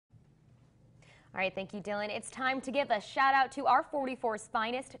All right, thank you, Dylan. It's time to give a shout out to our 44's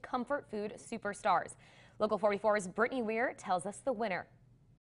finest comfort food superstars. Local 44's Brittany Weir tells us the winner.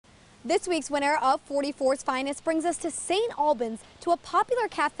 This week's winner of 44's Finest brings us to St. Albans to a popular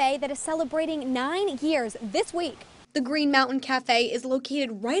cafe that is celebrating 9 years this week. The Green Mountain Cafe is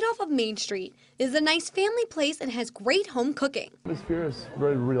located right off of Main Street. It is a nice family place and has great home cooking. The atmosphere is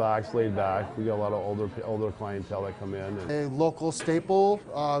very relaxed, laid back. We got a lot of older clientele that come in. A local staple,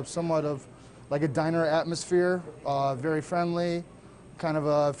 somewhat of like a diner atmosphere, very friendly, kind of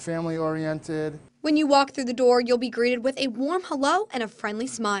a family-oriented. When you walk through the door, you'll be greeted with a warm hello and a friendly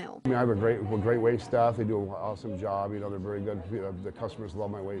smile. I mean, I have a great wait staff. They do an awesome job. You know, they're very good. The customers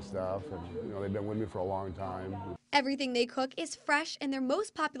love my wait staff, and you know, they've been with me for a long time. Everything they cook is fresh, and their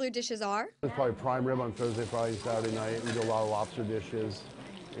most popular dishes are There's probably prime rib on Thursday, Friday, Saturday night. We do a lot of lobster dishes.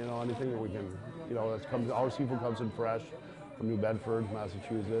 You know, anything that we can. You know, our seafood comes in fresh from New Bedford,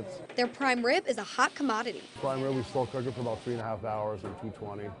 Massachusetts. Their prime rib is a hot commodity. Prime rib, we slow cook it for about 3.5 hours at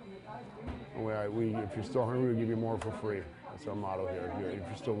 220. If you're still hungry, we give you more for free. That's our motto here. If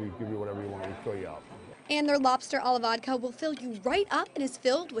you're still, we give you whatever you want. We fill you up. And their lobster a la vodka will fill you right up and is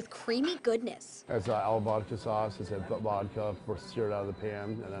filled with creamy goodness. It's a la vodka sauce. It's a vodka stirred out of the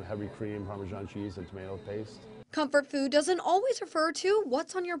pan, and then heavy cream, Parmesan cheese, and tomato paste. Comfort food doesn't always refer to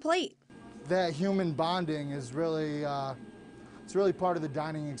what's on your plate. That human bonding is really, it's really part of the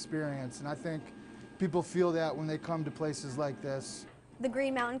dining experience, and I think people feel that when they come to places like this. The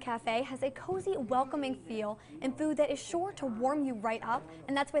Green Mountain Cafe has a cozy, welcoming feel and food that is sure to warm you right up,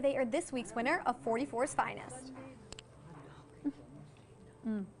 and that's why they are this week's winner of 44's Finest.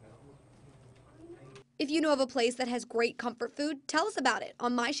 If you know of a place that has great comfort food, tell us about it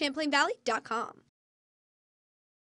on mychamplainvalley.com.